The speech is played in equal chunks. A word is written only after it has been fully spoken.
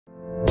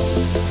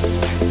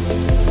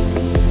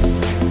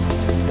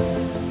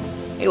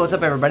Hey, what's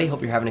up everybody?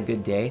 Hope you're having a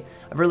good day.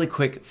 I have a really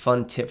quick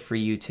fun tip for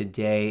you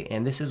today,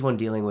 and this is when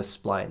dealing with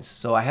splines.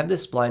 So I have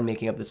this spline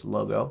making up this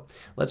logo.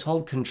 Let's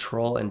hold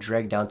Control and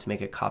drag down to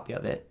make a copy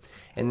of it.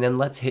 And then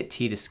let's hit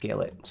T to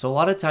scale it. So a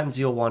lot of times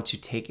you'll want to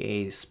take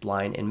a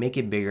spline and make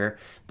it bigger,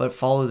 but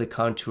follow the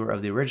contour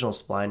of the original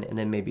spline and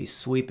then maybe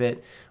sweep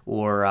it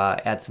or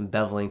add some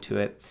beveling to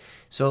it.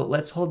 So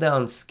let's hold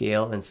down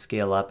scale and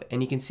scale up,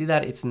 and you can see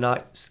that it's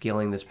not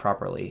scaling this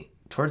properly.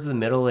 Towards the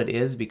middle it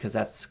is because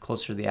that's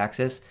closer to the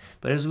axis,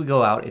 but as we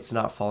go out it's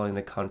not following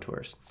the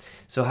contours.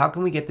 So how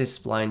can we get this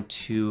spline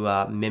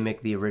to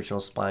mimic the original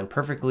spline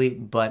perfectly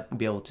but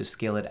be able to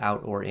scale it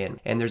out or in?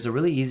 And there's a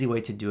really easy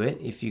way to do it.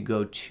 If you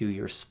go to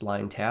your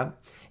spline tab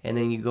and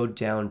then you go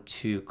down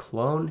to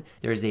clone,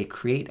 there's a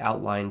create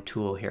outline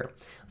tool here.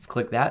 Let's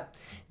click that.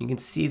 You can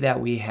see that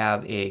we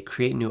have a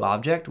create new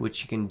object,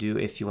 which you can do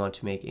if you want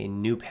to make a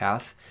new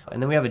path.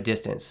 And then we have a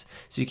distance.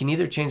 So you can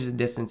either change the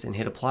distance and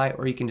hit apply,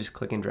 or you can just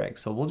click and drag.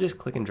 So we'll just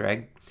click and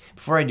drag.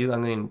 Before I do,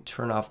 I'm going to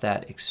turn off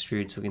that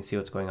extrude so we can see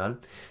what's going on.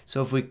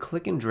 So if we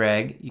click and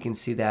drag, you can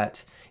see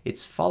that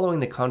it's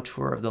following the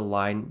contour of the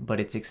line, but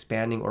it's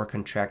expanding or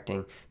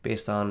contracting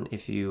based on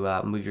if you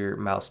move your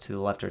mouse to the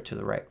left or to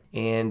the right.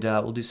 And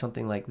we'll do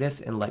something like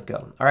this and let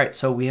go. All right,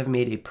 so we have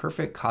made a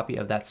perfect copy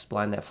of that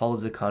spline that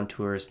follows the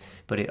contours,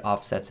 but it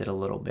offsets it a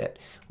little bit,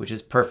 which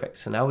is perfect.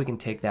 So now we can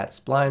take that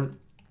spline,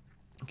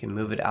 we can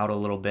move it out a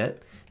little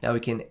bit. Now we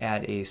can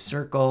add a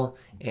circle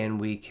and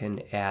we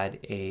can add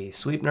a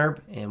sweep NURB,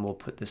 and we'll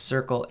put the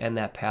circle and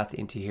that path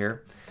into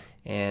here,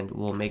 and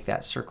we'll make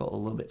that circle a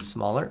little bit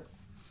smaller.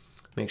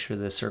 Make sure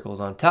the circle is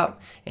on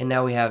top, and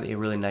now we have a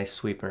really nice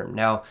sweep NURB.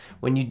 Now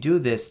when you do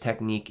this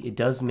technique, it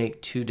does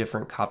make two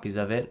different copies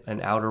of it,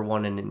 an outer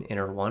one and an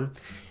inner one.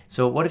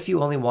 So what if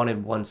you only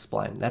wanted one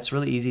spline? That's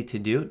really easy to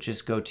do.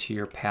 Just go to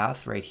your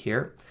path right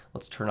here.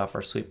 Let's turn off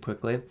our sweep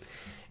quickly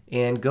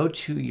and go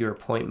to your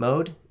point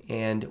mode,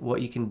 and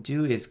what you can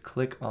do is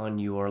click on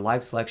your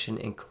live selection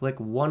and click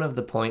one of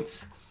the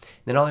points.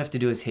 Then all you have to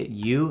do is hit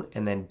U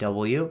and then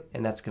W,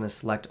 and that's going to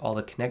select all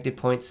the connected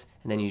points,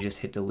 and then you just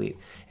hit delete.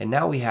 And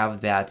now we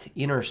have that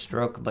inner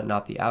stroke but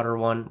not the outer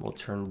one. We'll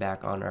turn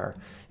back on our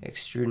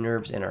extrude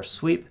NURBs and our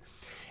sweep.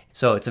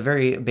 So it's a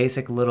very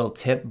basic little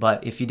tip,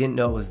 but if you didn't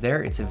know it was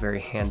there, it's a very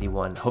handy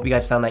one. Hope you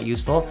guys found that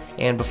useful.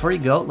 And before you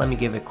go, let me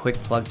give a quick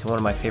plug to one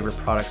of my favorite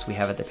products we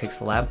have at the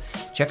Pixel Lab.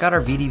 Check out our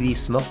VDB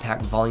Smoke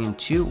Pack Volume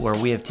 2, where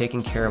we have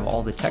taken care of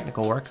all the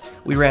technical work.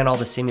 We ran all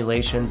the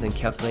simulations and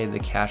calculated the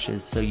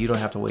caches so you don't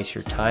have to waste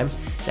your time.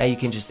 Now you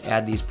can just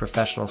add these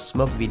professional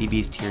smoke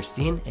VDBs to your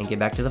scene and get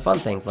back to the fun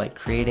things like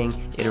creating,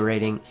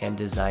 iterating, and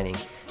designing.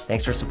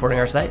 Thanks for supporting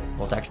our site.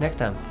 We'll talk to you next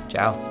time.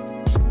 Ciao.